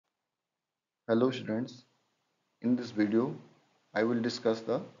Hello students, in this video I will discuss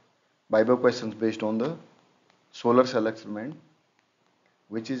the VIVA questions based on the solar cell experiment,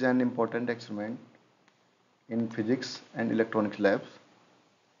 which is an important experiment in physics and electronics labs.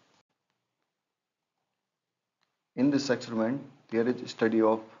 In this experiment there is study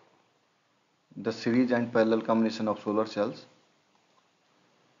of the series and parallel combination of solar cells,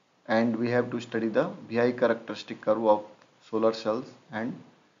 and we have to study the VI characteristic curve of solar cells, and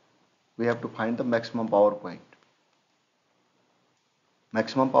we have to find the maximum power point.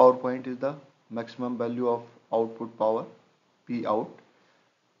 Maximum power point is the maximum value of output power P out,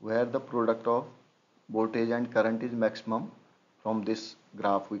 where the product of voltage and current is maximum. From this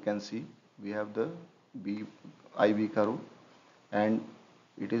graph we can see we have the IV curve, and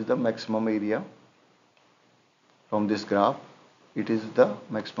it is the maximum area. From this graph it is the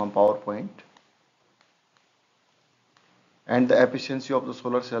maximum power point, and the efficiency of the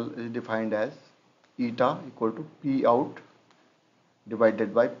solar cell is defined as eta equal to P out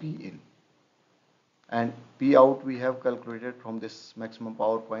divided by P in, and P out we have calculated from this maximum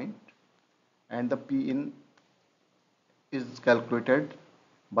power point, and the P in is calculated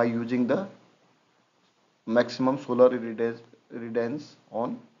by using the maximum solar irradiance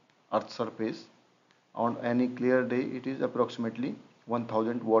on Earth's surface. On any clear day it is approximately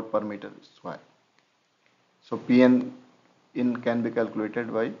 1000 watt per meter square. So Pn in can be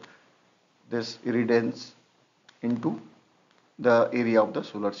calculated by this irradiance into the area of the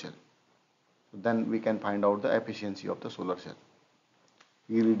solar cell. So then we can find out the efficiency of the solar cell.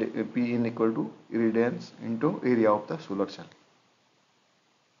 P in equal to irradiance into area of the solar cell.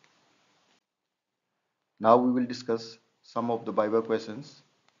 Now we will discuss some of the VIVA questions.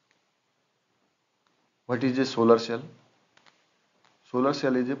 What is a solar cell? Solar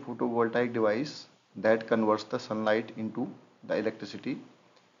cell is a photovoltaic device that converts the sunlight into the electricity,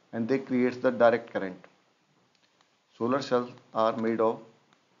 and they creates the direct current. Solar cells are made of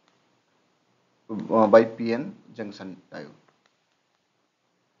by PN junction diode.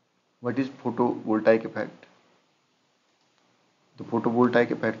 What is photovoltaic effect? The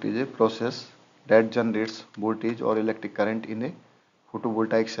photovoltaic effect is a process that generates voltage or electric current in a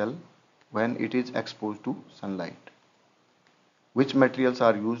photovoltaic cell when it is exposed to sunlight. Which materials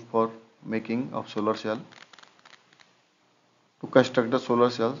are used for making of solar cell? To construct the solar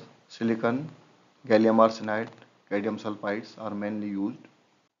cells, silicon, gallium arsenide, cadmium sulfides are mainly used.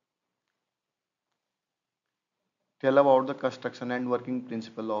 Tell about the construction and working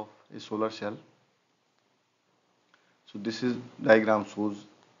principle of a solar cell. So this is diagram shows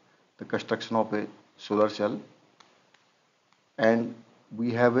the construction of a solar cell, and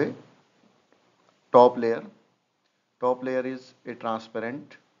we have a top layer. Top layer is a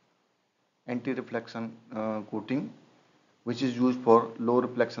transparent anti-reflection coating, which is used for low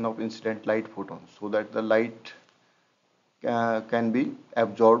reflection of incident light photons, so that the light can be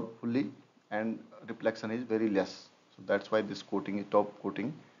absorbed fully and reflection is very less. So that's why this coating is top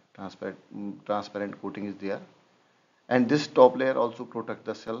coating, transparent coating is there, and this top layer also protects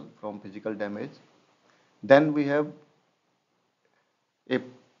the cell from physical damage. Then we have a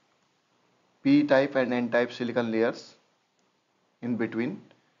P-type and N-type silicon layers in between,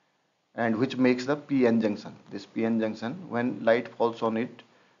 and which makes the PN junction. This PN junction, when light falls on it,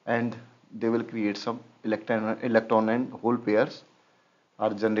 and they will create some electron and hole pairs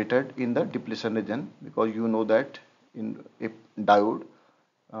are generated in the depletion region, because you know that in a diode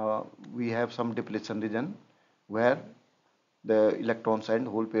we have some depletion region where the electrons and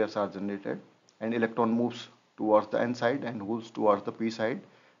hole pairs are generated, and electron moves towards the N side and holes towards the P side,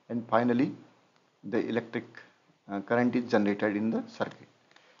 and finally the electric current is generated in the circuit.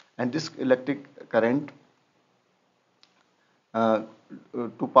 And this electric current,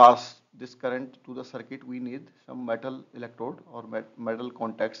 to pass this current to the circuit, we need some metal electrode or metal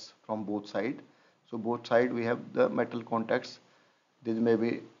contacts from both sides. So both sides we have the metal contacts. This may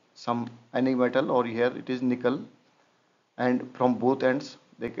be some any metal, or here it is nickel, and from both ends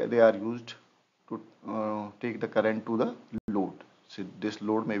they are used to take the current to the load. So this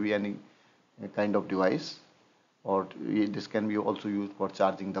load may be any kind of device, or this can be also used for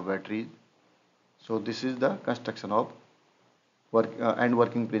charging the battery. So this is the construction of and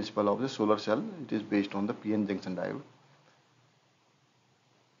working principle of the solar cell. It is based on the PN junction diode.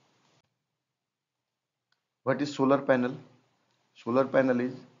 What is solar panel? Solar panel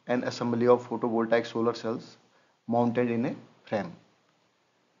is an assembly of photovoltaic solar cells mounted in a frame.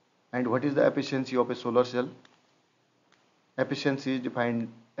 And what is the efficiency of a solar cell? Efficiency is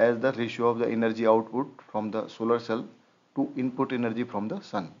defined as the ratio of the energy output from the solar cell to input energy from the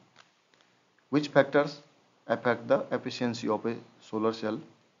sun. Which factors affect the efficiency of a solar cell?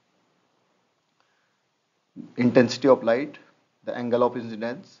 intensity of light, the angle of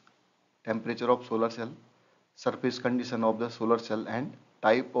incidence, temperature of solar cell, surface condition of the solar cell, and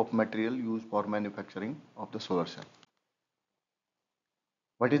type of material used for manufacturing of the solar cell.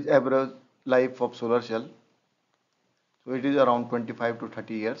 What is average life of solar cell? So it is around 25 to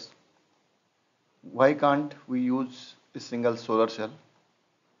 30 years. Why can't we use a single solar cell?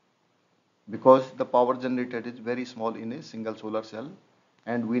 Because the power generated is very small in a single solar cell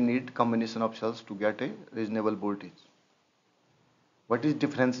and we need combination of cells to get a reasonable voltage. What is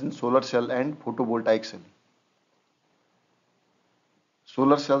difference in solar cell and photovoltaic cell?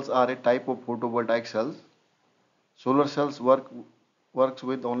 Solar cells are a type of photovoltaic cells. Solar cells works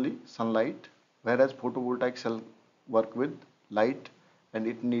with only sunlight, whereas photovoltaic cell work with light and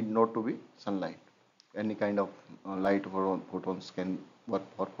it need not to be sunlight. Any kind of light or photons can work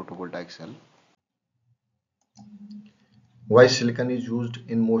for photovoltaic cell. Why silicon is used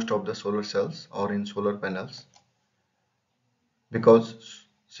in most of the solar cells or in solar panels? Because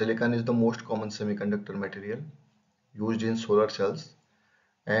silicon is the most common semiconductor material used in solar cells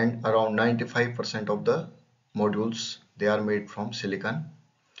and around 95% of the modules they are made from silicon,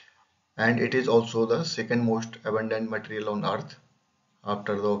 and it is also the second most abundant material on earth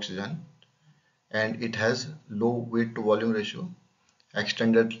after the oxygen, and it has low weight to volume ratio,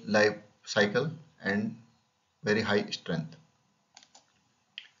 extended life cycle, and very high strength.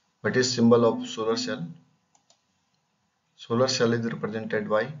 What is symbol of solar cell? Solar cell is represented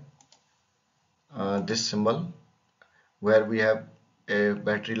by this symbol, where we have a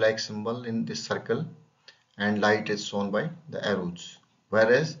battery like symbol in this circle and light is shown by the arrows,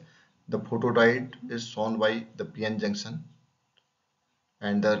 whereas the photodiode is shown by the PN junction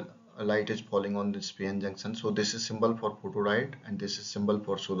and the light is falling on this PN junction. So this is symbol for photodiode and this is symbol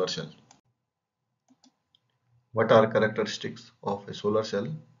for solar cell. What are characteristics of a solar cell?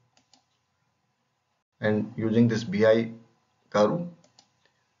 And using this BI curve,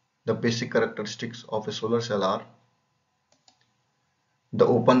 the basic characteristics of a solar cell are the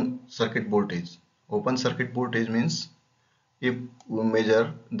open circuit voltage. Open circuit voltage means if we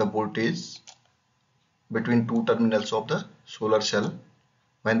measure the voltage between two terminals of the solar cell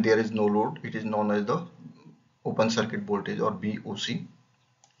when there is no load, it is known as the open circuit voltage or VOC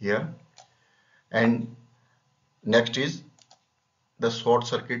here. And next is the short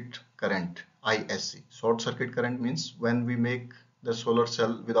circuit current, ISC. Short circuit current means when we make the solar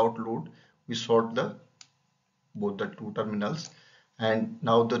cell without load, we short the both the two terminals, and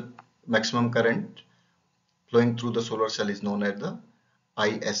now the maximum current flowing through the solar cell is known as the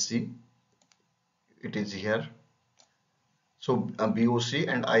ISC. It is here. So VOC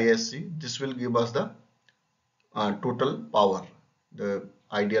and ISC, this will give us the total power, the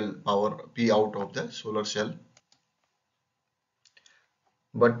ideal power P out of the solar cell.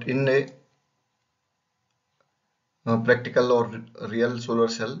 But in a practical or real solar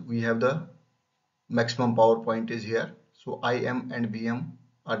cell, we have the maximum power point is here. So IM and VM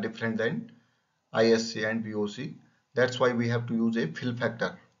are different than ISC and VOC. That's why we have to use a fill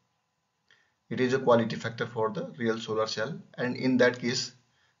factor. It is a quality factor for the real solar cell, and in that case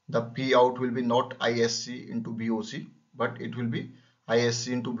the P out will be not ISC into VOC, but it will be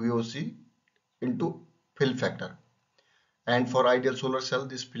ISC into VOC into fill factor. And for ideal solar cell,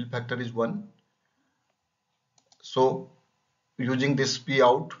 this fill factor is 1. So using this P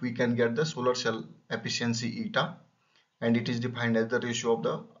out, we can get the solar cell efficiency eta, and it is defined as the ratio of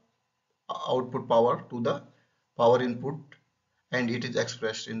the output power to the power input, and it is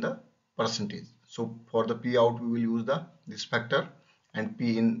expressed in the percentage. So for the P out, we will use this factor, and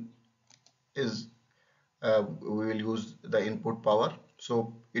P in is we will use the input power.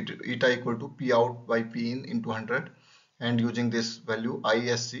 So eta equal to P out by P in into 100, and using this value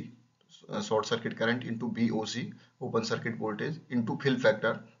ISC short circuit current into VOC open circuit voltage into fill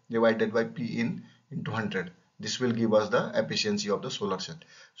factor divided by P in into 100. This will give us the efficiency of the solar cell.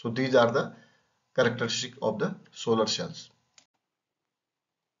 So these are the characteristics of the solar cells.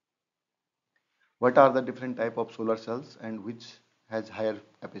 What are the different type of solar cells and which has higher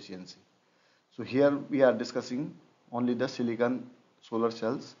efficiency? So here we are discussing only the silicon solar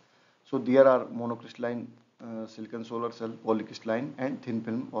cells. So there are monocrystalline silicon solar cell, polycrystalline and thin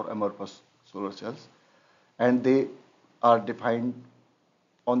film or amorphous solar cells, and they are defined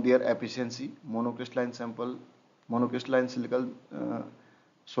on their efficiency. Monocrystalline silicon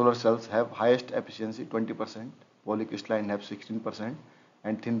solar cells have highest efficiency 20%, polycrystalline have 16%,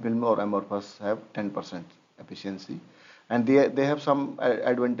 and thin film or amorphous have 10% efficiency. And they have some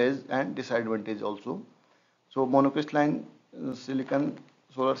advantage and disadvantage also. So monocrystalline silicon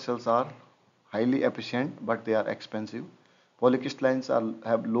solar cells are highly efficient but they are expensive. Polycrystallines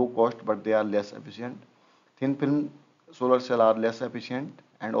have low cost but they are less efficient. Thin film solar cell are less efficient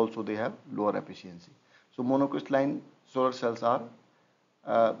and also they have lower efficiency. So monocrystalline solar cells are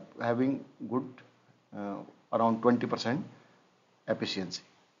having good uh, around 20% efficiency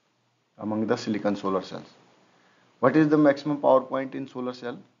among the silicon solar cells. What is the maximum power point in solar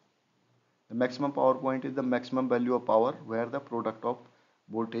cell? The maximum power point is the maximum value of power where the product of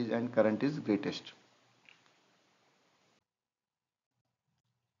voltage and current is greatest.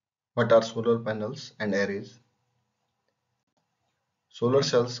 What are solar panels and arrays? Solar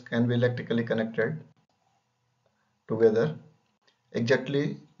cells can be electrically connected together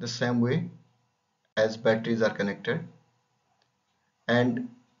exactly the same way as batteries are connected, and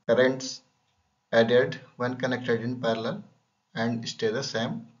currents added when connected in parallel and stay the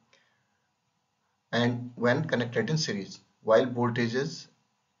same and when connected in series, while voltages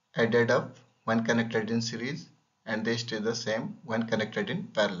added up when connected in series and they stay the same when connected in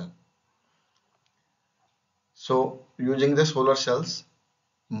parallel. So using the solar cells,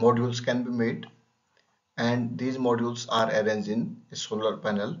 modules can be made, and these modules are arranged in a solar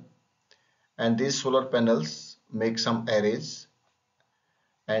panel, and these solar panels make some arrays,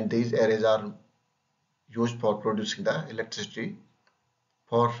 and these arrays are used for producing the electricity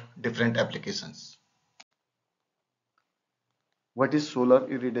for different applications. What is solar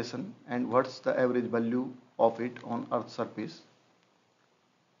irradiation and what's the average value of it on Earth's surface?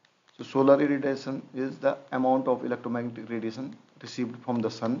 So solar irradiation is the amount of electromagnetic radiation received from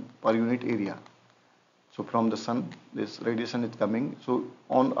the sun per unit area. So from the sun this radiation is coming. So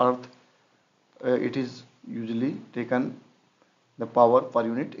on Earth it is usually taken the power per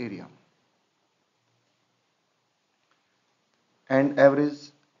unit area. And average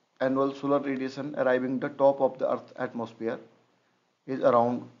annual solar radiation arriving the top of the Earth's atmosphere is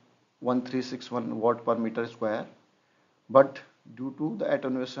around 1361 watt per meter square, but due to the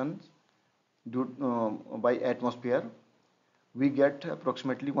attenuation by atmosphere, we get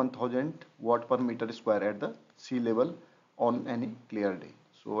approximately 1000 watt per meter square at the sea level on any clear day.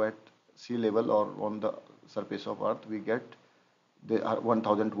 So at sea level or on the surface of Earth, we get the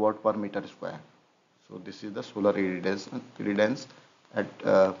 1000 watt per meter square. So this is the solar irradiance at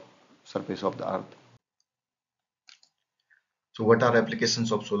surface of the Earth. So what are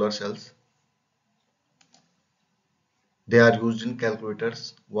applications of solar cells? They are used in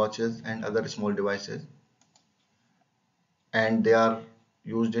calculators, watches and other small devices, and they are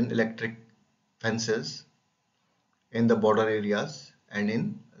used in electric fences, in the border areas and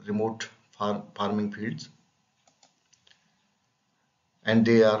in remote farming fields, and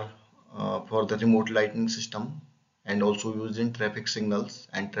they are for the remote lighting system and also used in traffic signals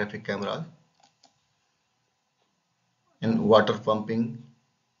and traffic cameras, in water pumping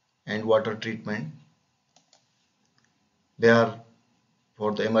and water treatment. They are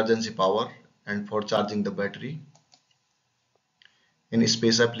for the emergency power and for charging the battery. In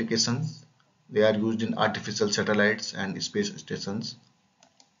space applications, they are used in artificial satellites and space stations,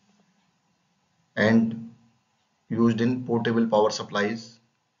 and used in portable power supplies,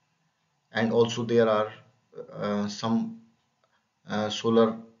 and also there are some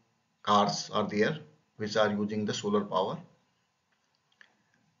solar cars are there which are using the solar power.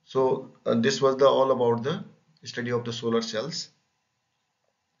 So this was the all about the study of the solar cells.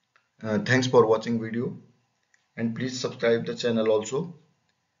 Thanks for watching video, and please subscribe the channel also,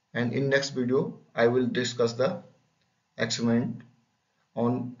 and in next video I will discuss the experiment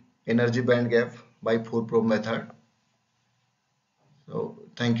on energy band gap by 4 probe method. So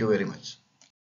thank you very much.